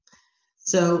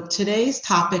So today's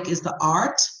topic is the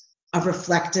art of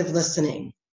reflective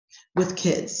listening with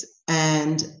kids.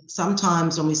 And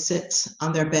sometimes when we sit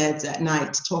on their beds at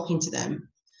night talking to them,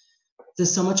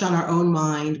 there's so much on our own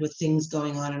mind with things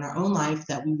going on in our own life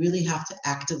that we really have to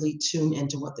actively tune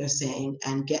into what they're saying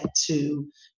and get to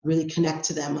really connect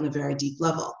to them on a very deep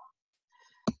level.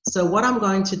 So what I'm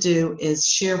going to do is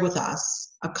share with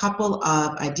us a couple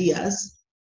of ideas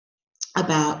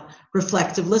about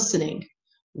reflective listening,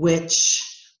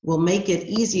 which will make it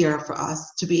easier for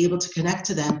us to be able to connect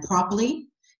to them properly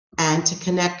and to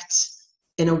connect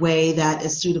in a way that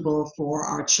is suitable for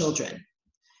our children.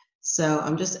 So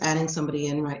I'm just adding somebody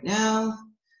in right now.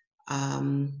 I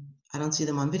don't see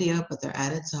them on video, but they're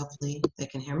added, so hopefully they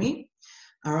can hear me.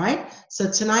 All right,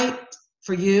 so tonight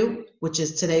for you, which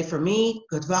is today for me,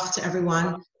 good vach to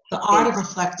everyone, the art of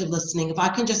reflective listening. If I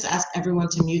can just ask everyone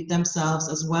to mute themselves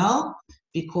as well,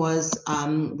 because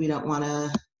we don't want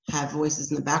to have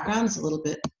voices in the background. It's a little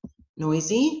bit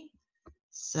noisy.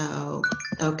 So,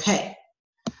 okay.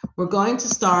 We're going to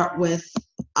start with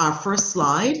our first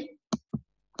slide.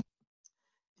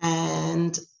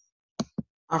 And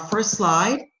our first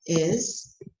slide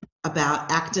is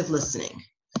about active listening.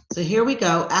 So here we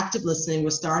go, active listening.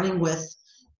 We're starting with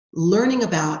learning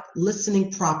about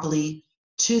listening properly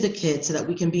to the kids so that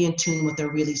we can be in tune with what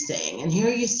they're really saying. And here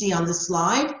you see on this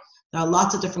slide, there are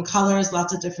lots of different colors,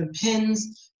 lots of different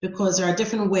pins, because there are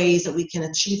different ways that we can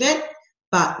achieve it,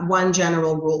 but one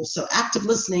general rule. So active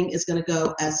listening is going to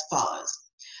go as follows.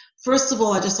 First of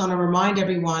all, I just want to remind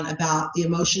everyone about the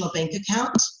emotional bank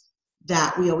account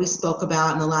that we always spoke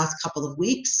about in the last couple of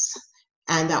weeks,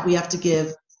 and that we have to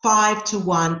give 5 to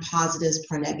 1 positives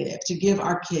per negative, to give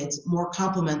our kids more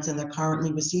compliments than they're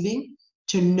currently receiving,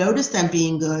 to notice them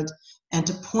being good, and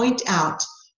to point out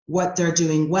what they're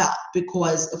doing well.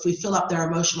 Because if we fill up their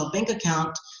emotional bank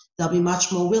account, they'll be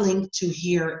much more willing to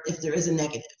hear if there is a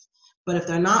negative. But if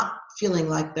they're not feeling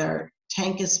like their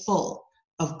tank is full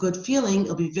of good feeling,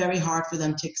 it'll be very hard for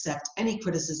them to accept any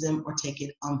criticism or take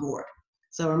it on board.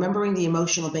 So remembering the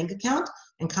emotional bank account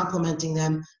and complimenting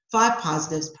them 5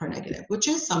 positives per negative, which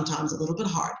is sometimes a little bit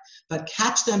hard, but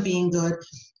catch them being good.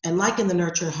 And like in the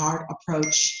nurture heart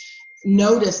approach,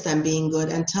 notice them being good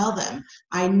and tell them,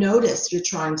 I notice you're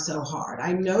trying so hard.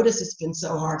 I notice it's been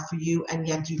so hard for you, and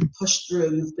yet you've pushed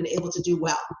through. You've been able to do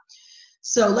well.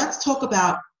 So let's talk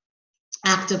about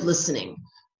active listening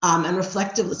and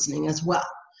reflective listening as well.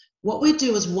 What we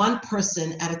do is one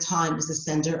person at a time is the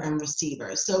sender and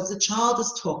receiver. So if the child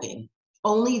is talking,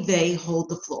 only they hold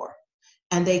the floor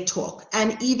and they talk.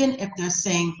 And even if they're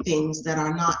saying things that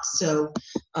are not so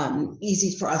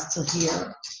easy for us to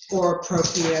hear or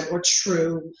appropriate or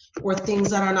true, or things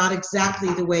that are not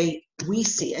exactly the way we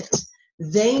see it,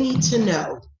 they need to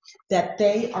know that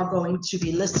they are going to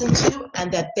be listened to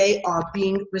and that they are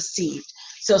being received.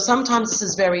 So sometimes this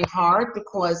is very hard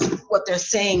because what they're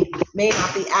saying may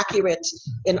not be accurate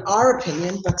in our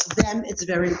opinion, but to them it's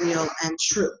very real and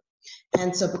true.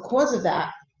 And so because of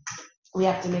that, we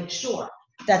have to make sure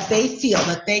that they feel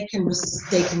that they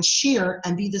can share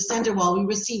and be the sender while we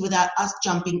receive without us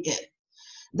jumping in.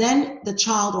 Then the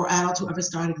child or adult, whoever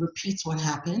started, repeats what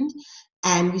happened,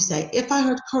 and we say, if I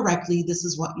heard correctly, this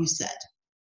is what you said.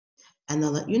 And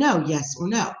they'll let you know, yes or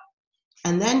no.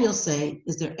 And then you'll say,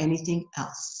 is there anything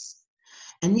else?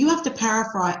 And you have to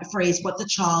paraphrase what the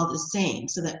child is saying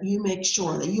so that you make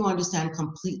sure that you understand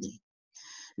completely.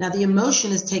 Now, the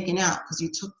emotion is taken out because you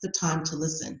took the time to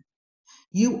listen.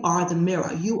 You are the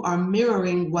mirror. You are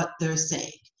mirroring what they're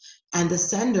saying. And the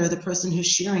sender, the person who's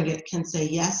sharing it, can say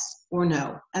yes or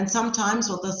no. And sometimes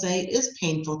what they'll say is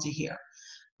painful to hear.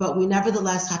 But we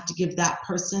nevertheless have to give that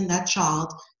person, that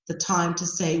child, the time to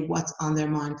say what's on their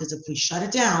mind, because if we shut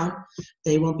it down,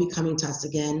 they won't be coming to us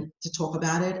again to talk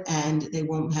about it, and they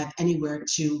won't have anywhere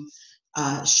to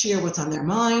share what's on their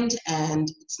mind, and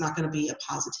it's not going to be a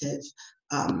positive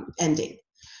ending.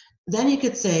 Then you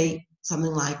could say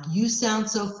something like, you sound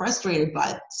so frustrated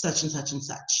by such and such and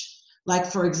such. Like,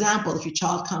 for example, if your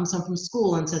child comes home from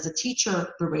school and says a teacher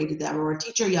berated them, or a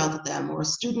teacher yelled at them, or a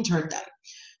student hurt them,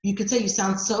 you could say, you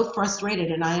sound so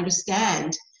frustrated, and I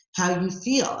understand how you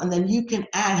feel. And then you can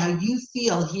add how you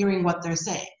feel hearing what they're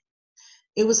saying.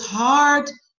 It was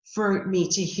hard for me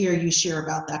to hear you share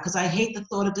about that, because I hate the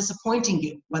thought of disappointing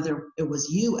you, whether it was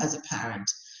you as a parent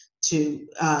to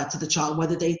the child,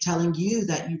 whether they're telling you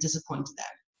that you disappointed them.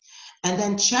 And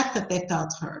then check that they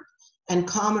felt heard and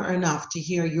calmer enough to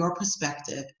hear your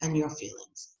perspective and your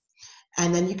feelings.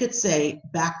 And then you could say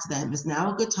back to them, is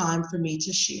now a good time for me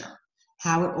to share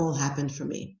how it all happened for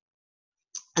me?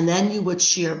 And then you would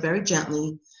share very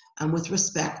gently and with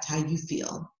respect how you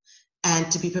feel.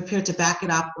 and to be prepared to back it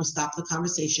up or stop the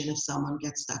conversation if someone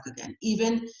gets stuck again.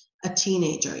 Even a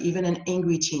teenager, even an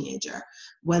angry teenager,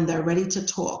 when they're ready to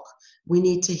talk, we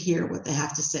need to hear what they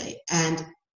have to say and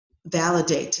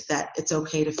validate that it's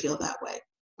okay to feel that way.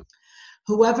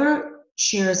 Whoever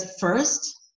shares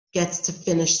first gets to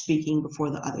finish speaking before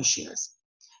the other shares,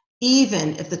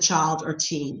 even if the child or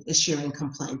teen is sharing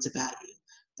complaints about you.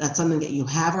 That's something that you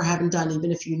have or haven't done,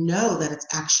 even if you know that it's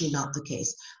actually not the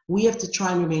case. We have to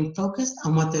try and remain focused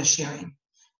on what they're sharing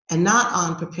and not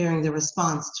on preparing the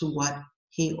response to what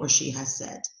he or she has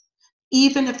said,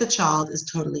 even if the child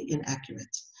is totally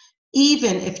inaccurate.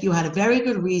 Even if you had a very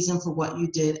good reason for what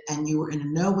you did and you were in a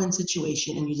no-win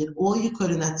situation and you did all you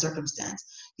could in that circumstance,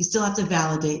 you still have to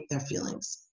validate their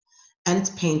feelings. And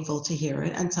it's painful to hear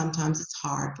it, and sometimes it's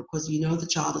hard because you know the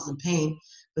child is in pain,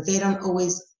 but they don't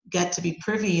always get to be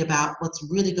privy about what's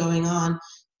really going on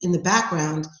in the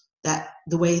background, that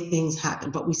the way things happen.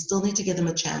 But we still need to give them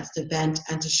a chance to vent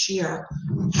and to share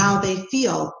how they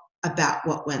feel about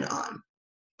what went on.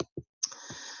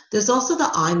 There's also the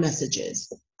I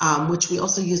messages, which we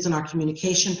also used in our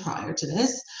communication prior to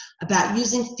this, about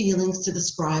using feelings to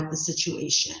describe the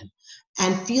situation.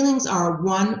 And feelings are a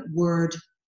one-word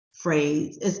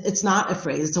phrase. It's not a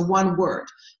phrase, it's a one word.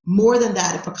 More than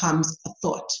that, it becomes a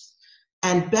thought.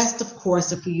 And best, of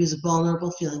course, if we use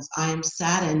vulnerable feelings. I am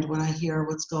saddened when I hear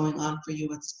what's going on for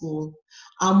you at school.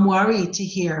 I'm worried to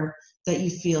hear that you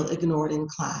feel ignored in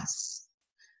class.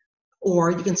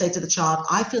 Or you can say to the child,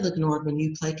 I feel ignored when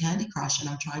you play Candy Crush and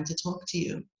I'm trying to talk to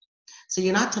you. So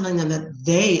you're not telling them that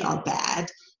they are bad,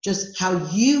 just how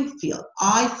you feel.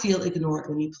 I feel ignored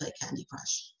when you play Candy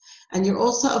Crush. And you're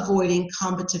also avoiding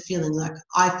combative feelings like,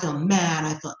 I feel mad,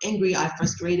 I feel angry, I'm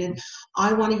frustrated.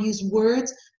 I want to use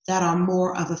words that are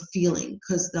more of a feeling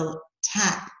because they'll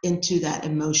tap into that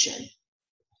emotion.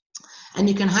 And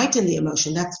you can heighten the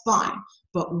emotion, that's fine,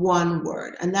 but one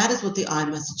word. And that is what the I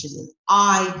messages is.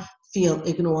 I feel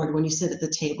ignored when you sit at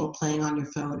the table playing on your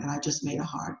phone and I just made a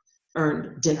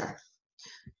hard-earned dinner.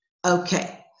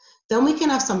 Okay, then we can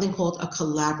have something called a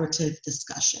collaborative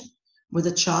discussion, where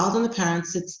the child and the parent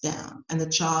sits down and the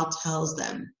child tells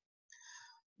them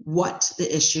what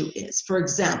the issue is. For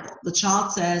example, the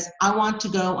child says, I want to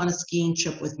go on a skiing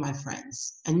trip with my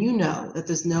friends. And you know that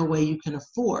there's no way you can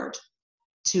afford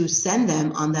to send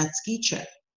them on that ski trip.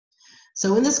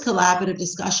 So in this collaborative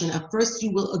discussion, at first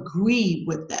you will agree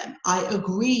with them. I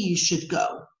agree you should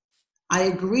go. I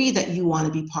agree that you want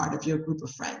to be part of your group of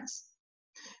friends.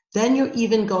 Then you're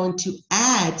even going to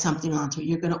add something onto it.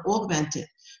 You're going to augment it.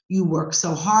 You work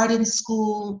so hard in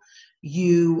school.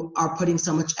 You are putting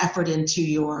so much effort into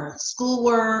your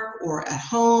schoolwork or at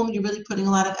home. You're really putting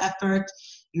a lot of effort.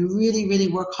 You really, really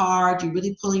work hard. You're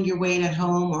really pulling your weight at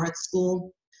home or at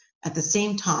school. At the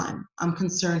same time, I'm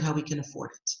concerned how we can afford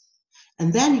it.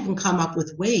 And then you can come up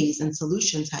with ways and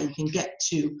solutions how you can get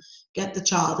the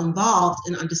child involved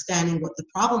in understanding what the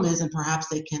problem is, and perhaps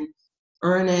they can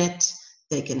earn it,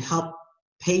 they can help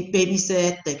pay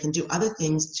babysit, they can do other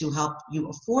things to help you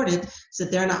afford it so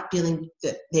they're not feeling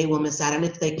that they will miss out. And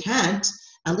if they can't,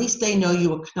 at least they know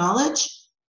you acknowledge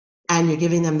and you're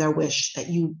giving them their wish, that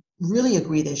you really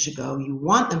agree they should go, you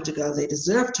want them to go, they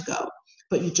deserve to go,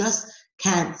 but you just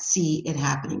can't see it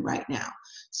happening right now.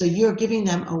 So you're giving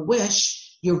them a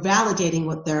wish, you're validating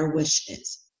what their wish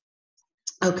is.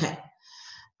 Okay,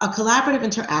 a collaborative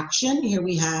interaction, here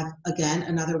we have, again,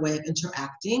 another way of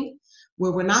interacting,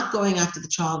 where we're not going after the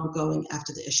child, we're going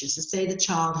after the issue. So say the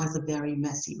child has a very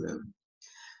messy room.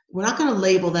 We're not going to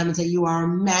label them and say, you are a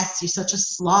mess, you're such a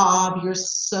slob, you're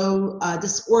so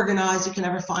disorganized, you can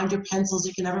never find your pencils,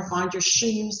 you can never find your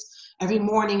shoes. Every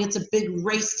morning it's a big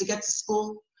race to get to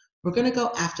school. We're going to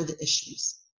go after the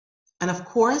issues. And of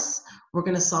course, we're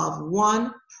going to solve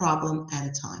one problem at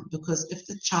a time, because if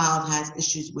the child has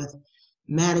issues with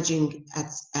managing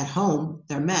at home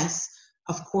their mess,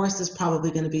 of course, there's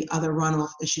probably going to be other runoff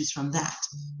issues from that.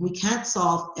 We can't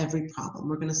solve every problem.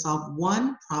 We're going to solve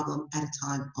one problem at a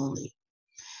time only.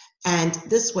 And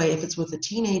this way, if it's with a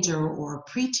teenager or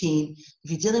a preteen, if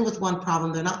you're dealing with one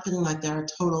problem, they're not feeling like they're a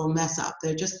total mess up.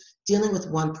 They're just dealing with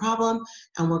one problem,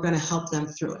 and we're going to help them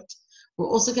through it. We're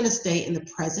also going to stay in the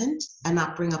present and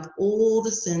not bring up all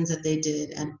the sins that they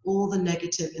did and all the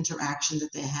negative interaction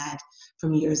that they had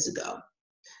from years ago.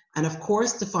 And of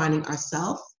course, defining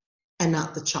ourselves and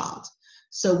not the child.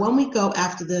 So when we go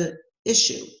after the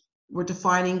issue, we're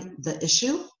defining the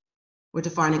issue, we're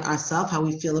defining ourselves, how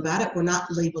we feel about it, we're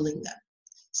not labeling them.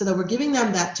 So that we're giving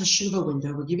them that teshuva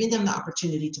window, we're giving them the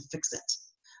opportunity to fix it.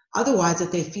 Otherwise,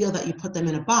 if they feel that you put them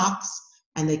in a box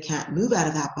and they can't move out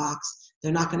of that box,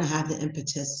 they're not going to have the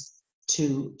impetus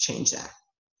to change that.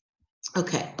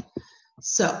 Okay,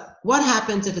 So what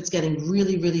happens if it's getting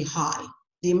really, really high?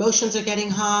 The emotions are getting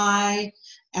high,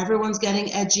 everyone's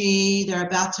getting edgy, they're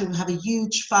about to have a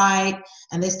huge fight,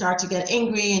 and they start to get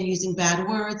angry and using bad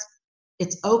words.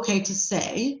 It's okay to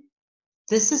say,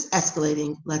 this is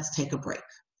escalating, let's take a break.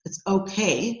 It's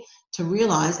okay to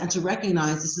realize and to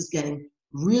recognize this is getting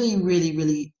really, really,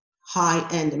 really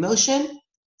high-end emotion.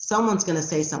 Someone's going to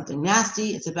say something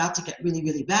nasty, it's about to get really,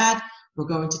 really bad. We're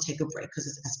going to take a break because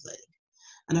it's escalating.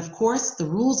 And of course, the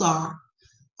rules are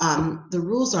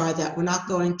that we're not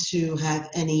going to have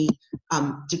any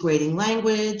degrading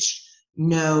language,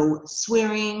 no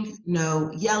swearing, no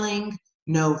yelling,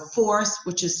 no force,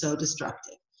 which is so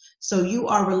destructive. So you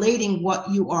are relating what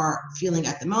you are feeling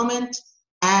at the moment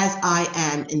as I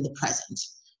am in the present.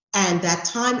 And that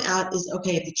time out is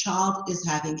okay. If the child is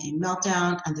having a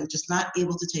meltdown and they're just not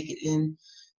able to take it in,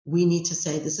 we need to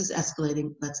say, this is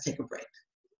escalating, let's take a break.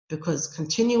 Because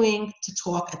continuing to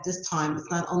talk at this time is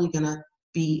not only going to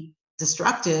be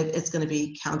destructive, it's going to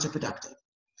be counterproductive.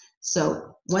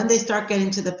 So when they start getting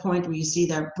to the point where you see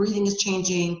their breathing is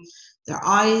changing, their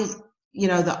eyes,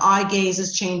 the eye gaze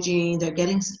is changing, they're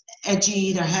getting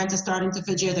edgy, their hands are starting to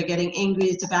fidget, they're getting angry,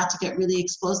 it's about to get really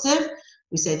explosive,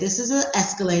 we say, this is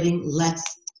escalating, let's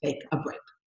take a break.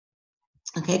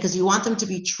 Okay, because you want them to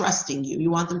be trusting you.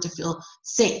 You want them to feel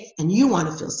safe, and you want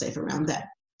to feel safe around them.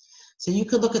 So you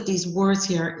could look at these words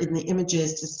here in the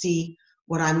images to see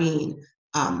what I mean.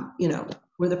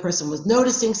 Where the person was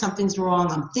noticing something's wrong,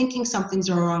 I'm thinking something's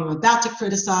wrong, I'm about to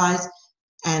criticize,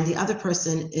 and the other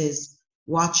person is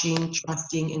watching,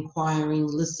 trusting, inquiring,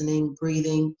 listening,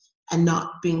 breathing, and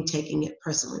not taking it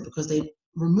personally because they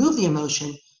remove the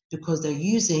emotion because they're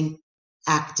using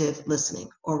active listening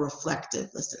or reflective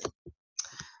listening.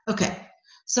 Okay.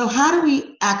 So how do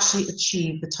we actually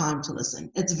achieve the time to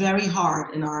listen? It's very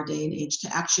hard in our day and age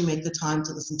to actually make the time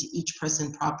to listen to each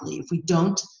person properly if we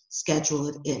don't schedule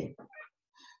it in.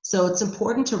 So it's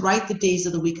important to write the days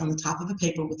of the week on the top of a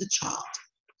paper with the child.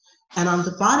 And on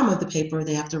the bottom of the paper,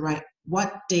 they have to write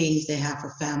what days they have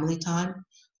for family time,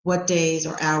 what days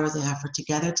or hours they have for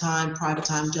together time, private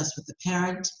time just with the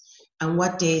parent, and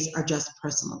what days are just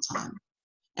personal time.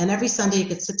 And every Sunday you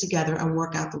could sit together and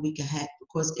work out the week ahead,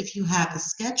 because if you have a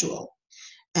schedule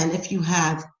and if you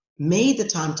have made the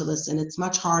time to listen, it's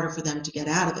much harder for them to get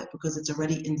out of it because it's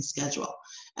already in the schedule.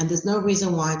 And there's no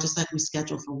reason why, just like we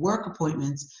schedule for work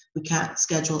appointments, we can't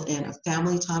schedule in a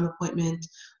family time appointment,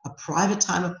 a private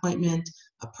time appointment,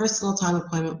 a personal time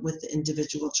appointment with the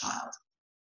individual child.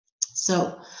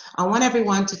 So I want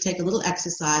everyone to take a little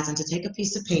exercise and to take a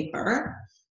piece of paper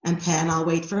and pen. I'll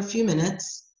wait for a few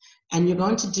minutes. And you're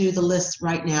going to do the list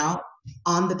right now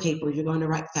on the paper. You're going to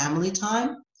write family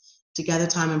time, together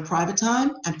time and private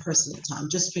time, and personal time,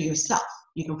 just for yourself.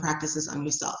 You can practice this on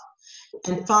yourself.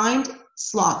 And find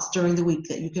slots during the week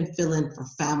that you can fill in for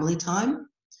family time,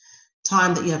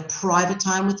 time that you have private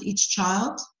time with each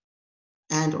child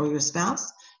and or your spouse,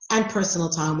 and personal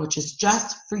time, which is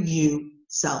just for you,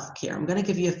 self-care. I'm going to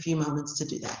give you a few moments to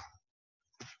do that.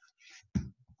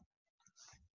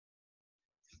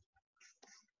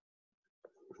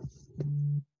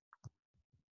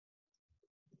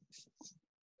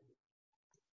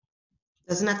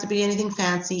 Doesn't have to be anything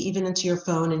fancy. Even into your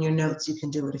phone and your notes, you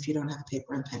can do it if you don't have a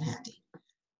paper and pen handy.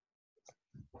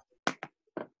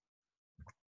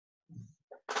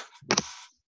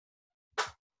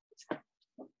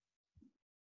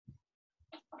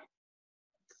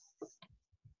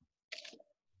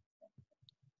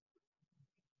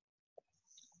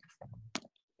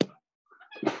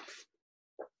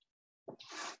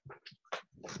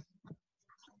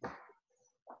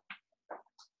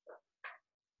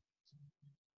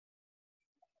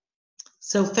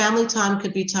 So family time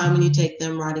could be time when you take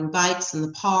them riding bikes in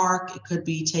the park. It could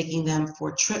be taking them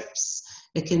for trips.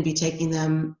 It can be taking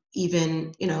them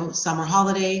even, summer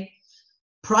holiday.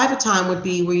 Private time would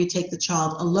be where you take the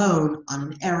child alone on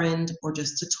an errand or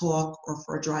just to talk or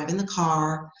for a drive in the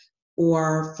car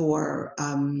or for,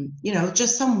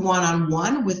 just some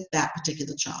one-on-one with that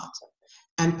particular child.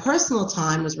 And personal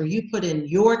time is where you put in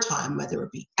your time, whether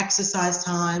it be exercise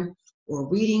time or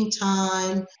reading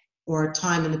time or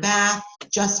time in the bath,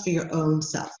 just for your own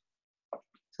self.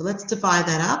 So let's divide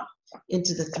that up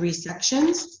into the 3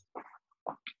 sections.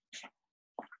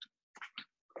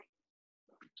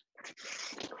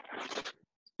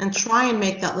 And try and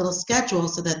make that little schedule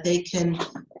so that they can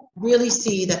really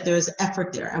see that there's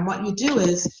effort there. And what you do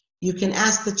is you can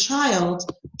ask the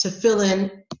child to fill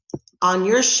in on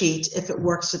your sheet if it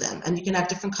works for them. And you can have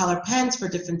different color pens for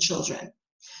different children.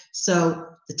 So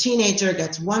the teenager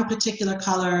gets one particular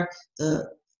color, the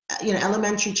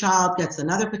elementary child gets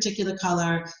another particular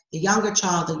color, the younger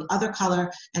child, the other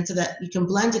color, and so that you can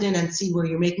blend it in and see where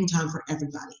you're making time for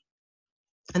everybody.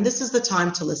 And this is the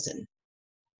time to listen.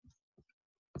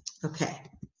 Okay.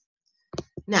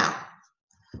 Now,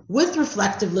 with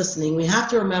reflective listening, we have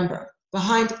to remember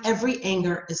behind every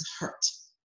anger is hurt.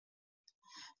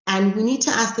 And we need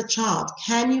to ask the child,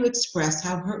 can you express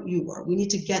how hurt you were? We need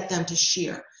to get them to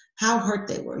share how hurt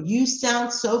they were. You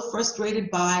sound so frustrated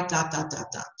by ...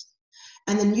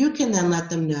 And then you can then let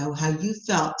them know how you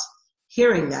felt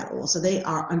hearing that all. So they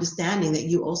are understanding that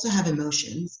you also have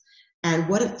emotions and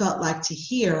what it felt like to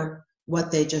hear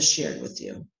what they just shared with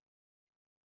you.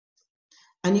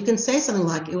 And you can say something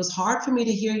like, it was hard for me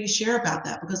to hear you share about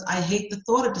that because I hate the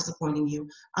thought of disappointing you.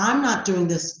 I'm not doing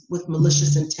this with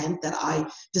malicious intent that I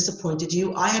disappointed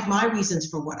you. I had my reasons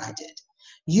for what I did.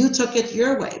 You took it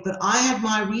your way, but I have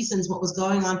my reasons what was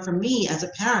going on for me as a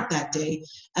parent that day.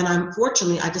 And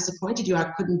unfortunately, I disappointed you.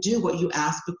 I couldn't do what you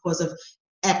asked because of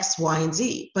X, Y, and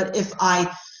Z. But if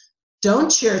I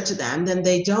don't share it to them, then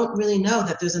they don't really know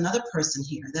that there's another person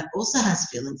here that also has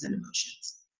feelings and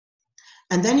emotions.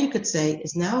 And then you could say,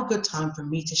 is now a good time for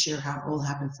me to share how it all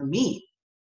happened for me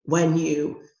when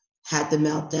you had the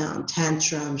meltdown,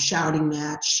 tantrum, shouting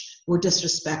match, were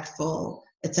disrespectful,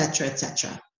 etc.,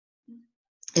 etc.,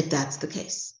 if that's the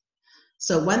case.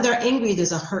 So when they're angry,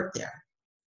 there's a hurt there.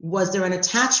 Was there an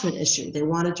attachment issue? They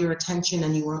wanted your attention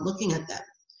and you weren't looking at them.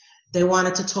 They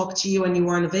wanted to talk to you and you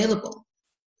weren't available.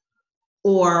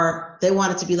 Or they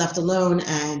wanted to be left alone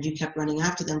and you kept running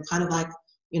after them, kind of like,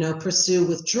 pursue,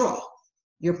 withdraw.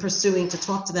 You're pursuing to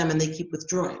talk to them and they keep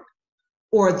withdrawing.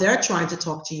 Or they're trying to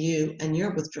talk to you and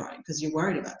you're withdrawing because you're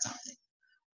worried about something.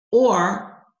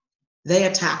 Or they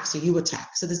attack, so you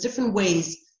attack. So there's different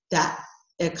ways that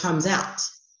it comes out.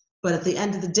 But at the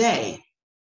end of the day,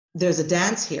 there's a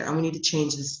dance here and we need to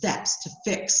change the steps to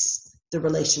fix the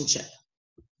relationship.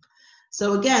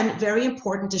 So again, very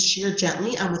important to share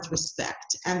gently and with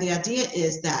respect. And the idea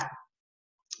is that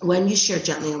when you share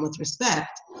gently and with respect,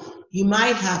 you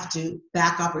might have to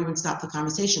back up or even stop the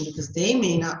conversation because they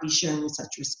may not be sharing with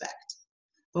such respect.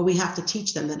 But we have to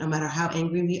teach them that no matter how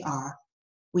angry we are,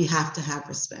 we have to have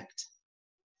respect.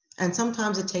 And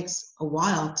sometimes it takes a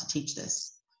while to teach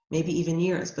this, maybe even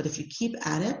years. But if you keep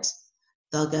at it,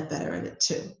 they'll get better at it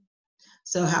too.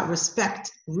 So how respect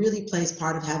really plays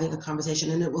part of having a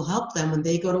conversation, and it will help them when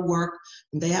they go to work,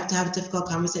 when they have to have a difficult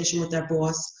conversation with their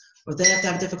boss, or they have to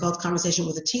have a difficult conversation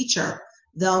with a teacher.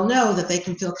 They'll know that they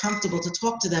can feel comfortable to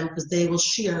talk to them because they will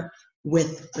share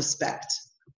with respect.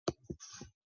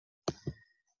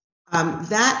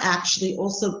 That actually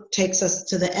also takes us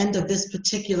to the end of this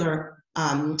particular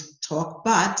talk,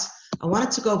 but I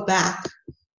wanted to go back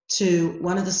to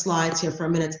one of the slides here for a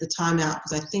minute, to the timeout,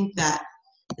 because I think that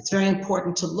it's very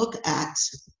important to look at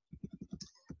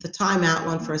the timeout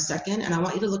one for a second, and I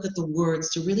want you to look at the words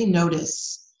to really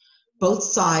notice both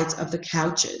sides of the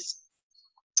couches.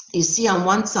 You see on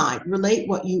one side, relate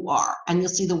what you are, and you'll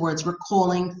see the words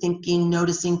recalling, thinking,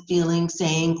 noticing, feeling,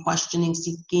 saying, questioning,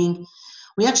 seeking.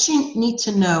 We actually need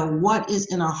to know what is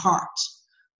in our heart,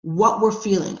 what we're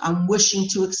feeling. I'm wishing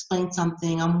to explain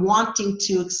something. I'm wanting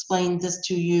to explain this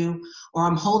to you, or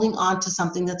I'm holding on to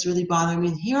something that's really bothering me.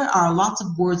 And here are lots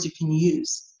of words you can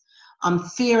use. I'm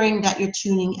fearing that you're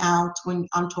tuning out when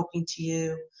I'm talking to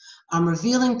you. I'm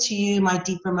revealing to you my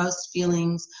deepermost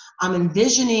feelings. I'm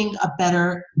envisioning a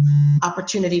better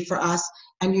opportunity for us.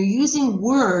 And you're using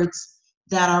words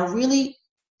that are really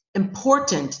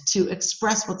important to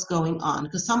express what's going on,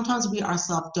 because sometimes we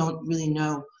ourselves don't really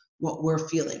know what we're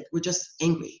feeling. We're just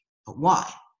angry. But why?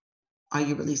 Are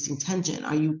you releasing tension?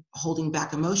 Are you holding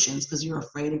back emotions because you're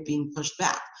afraid of being pushed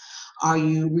back? Are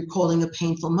you recalling a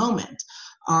painful moment?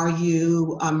 Are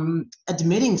you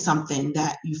admitting something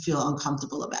that you feel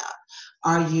uncomfortable about?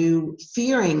 Are you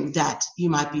fearing that you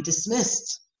might be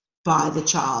dismissed by the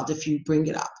child if you bring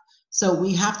it up? So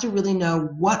we have to really know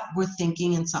what we're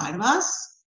thinking inside of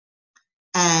us,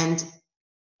 and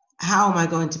how am I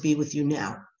going to be with you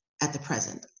now at the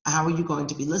present? How are you going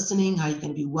to be listening? How are you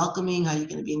going to be welcoming? How are you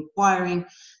going to be inquiring,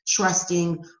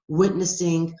 trusting,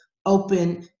 witnessing,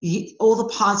 open, all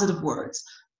the positive words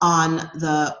on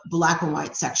the black and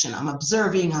white section. I'm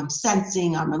observing, I'm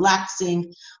sensing, I'm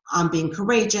relaxing, I'm being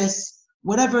courageous,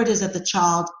 whatever it is that the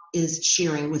child is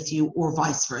sharing with you, or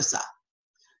vice versa.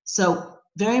 So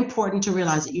very important to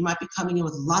realize that you might be coming in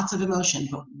with lots of emotion,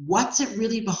 but what's it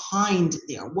really behind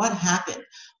there? What happened?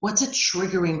 What's it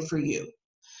triggering for you?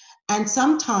 And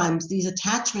sometimes these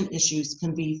attachment issues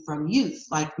can be from youth,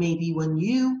 like maybe when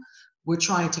you were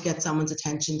trying to get someone's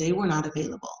attention, they were not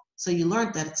available. So you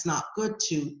learned that it's not good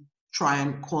to try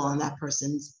and call on that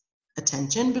person's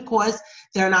attention because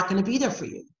they're not going to be there for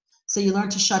you. So you learn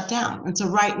to shut down. And so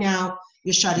right now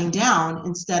you're shutting down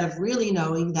instead of really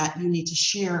knowing that you need to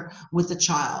share with the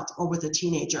child or with a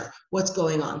teenager what's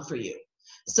going on for you.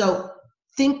 So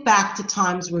think back to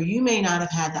times where you may not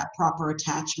have had that proper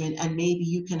attachment, and maybe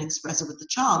you can express it with the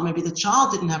child. Maybe the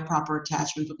child didn't have proper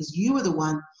attachment because you were the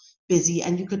one busy,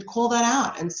 and you could call that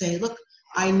out and say, look,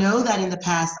 I know that in the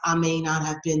past I may not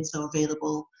have been so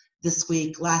available this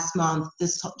week, last month,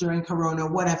 during Corona,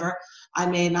 whatever. I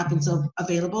may have not been so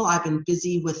available. I've been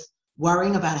busy with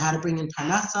worrying about how to bring in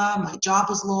Parnassa. My job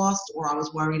was lost, or I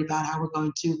was worried about how we're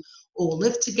going to all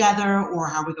live together, or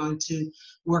how we're going to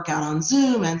work out on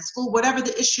Zoom and school, whatever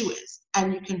the issue is.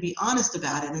 And you can be honest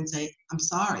about it and say, I'm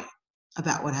sorry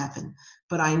about what happened,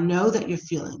 but I know that you're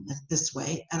feeling this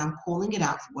way, and I'm calling it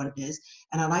out for what it is,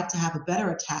 and I'd like to have a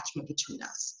better attachment between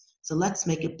us. So let's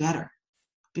make it better,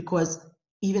 because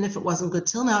even if it wasn't good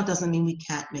till now, it doesn't mean we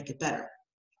can't make it better.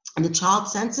 And the child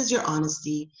senses your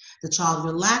honesty, the child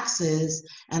relaxes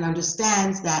and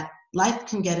understands that life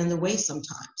can get in the way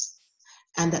sometimes,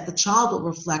 and that the child will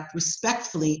reflect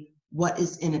respectfully what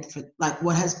is in it, for like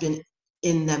what has been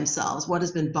in themselves, what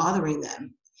has been bothering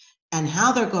them, and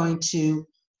how they're going to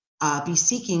be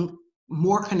seeking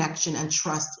more connection and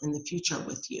trust in the future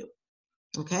with you.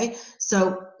 Okay,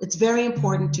 so it's very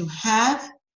important to have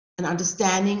an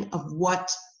understanding of what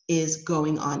is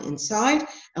going on inside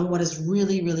and what is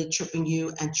really, really tripping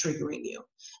you and triggering you.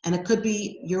 And it could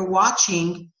be you're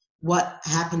watching what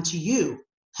happened to you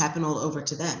happen all over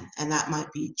to them, and that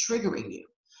might be triggering you.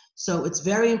 So it's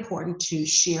very important to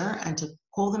share and to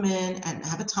call them in and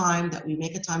have a time that we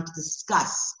make a time to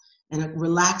discuss in a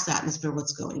relaxed atmosphere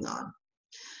what's going on.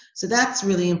 So that's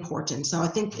really important. So I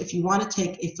think if you want to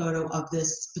take a photo of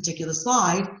this particular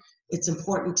slide, it's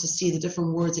important to see the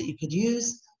different words that you could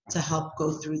use to help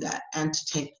go through that, and to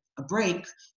take a break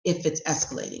if it's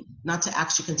escalating. Not to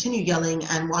actually continue yelling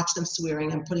and watch them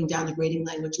swearing and putting down degrading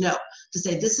language. No, to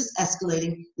say this is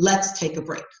escalating, let's take a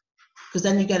break. Because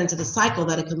then you get into the cycle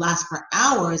that it could last for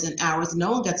hours and hours.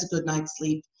 No one gets a good night's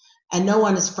sleep, and no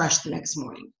one is fresh the next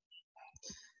morning.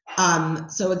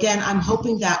 So again, I'm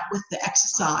hoping that with the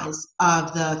exercise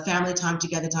of the family time,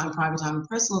 together time, private time, and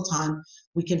personal time,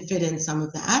 we can fit in some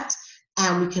of that,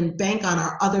 and we can bank on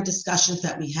our other discussions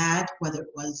that we had, whether it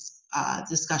was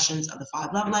discussions of the 5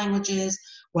 love languages,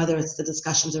 whether it's the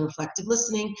discussions of reflective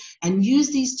listening, and use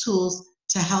these tools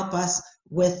to help us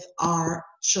with our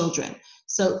children.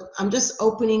 So I'm just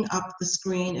opening up the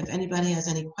screen. If anybody has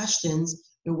any questions,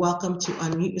 you're welcome to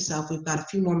unmute yourself. We've got a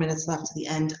few more minutes left to the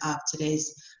end of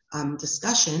today's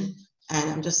discussion,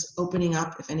 and I'm just opening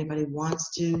up if anybody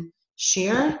wants to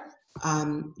share.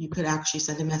 You could actually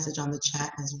send a message on the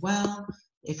chat as well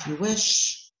if you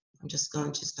wish. I'm just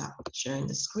going to stop sharing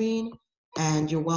the screen, and you're welcome.